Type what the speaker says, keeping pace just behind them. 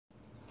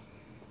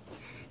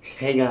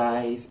Hey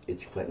guys,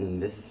 it's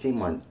Quentin. This is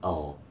Simon.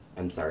 Oh,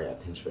 I'm sorry, I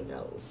pinched my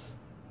nose.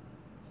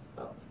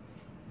 Oh.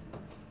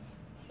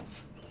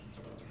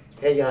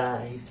 Hey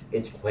guys,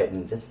 it's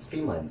Quentin. This is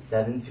Simon.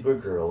 7 Super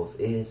Girls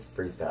is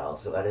freestyle,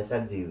 so I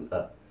decided to do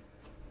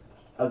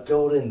a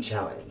golden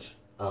challenge.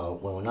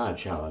 Well, not a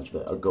challenge,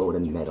 but a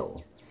golden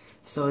medal.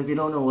 So if you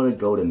don't know what a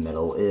golden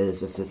medal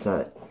is, it's just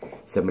that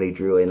somebody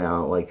drew it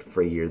out like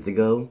 3 years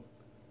ago.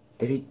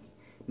 If you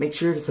make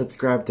sure to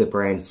subscribe to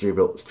Brian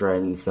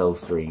Strand Cell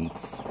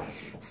Streets.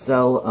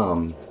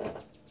 So,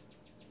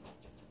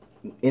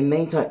 in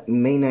May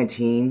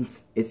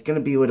 19th, it's gonna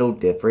be a little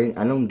different.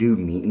 I don't do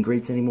meet and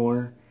greets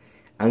anymore.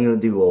 I'm gonna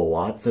do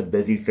lots of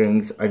busy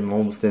things. I'm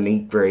almost in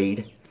 8th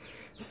grade.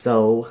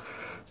 So,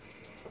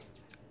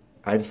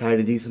 I decided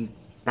to do some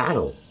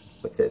battle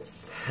with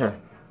this.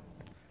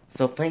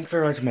 So, thanks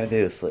for watching my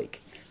video,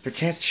 Slick. For a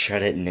chance to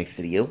shout out in the next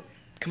video,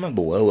 comment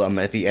below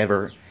if you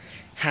ever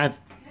have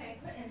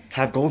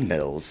gold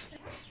medals.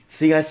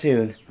 See you guys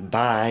soon.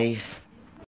 Bye.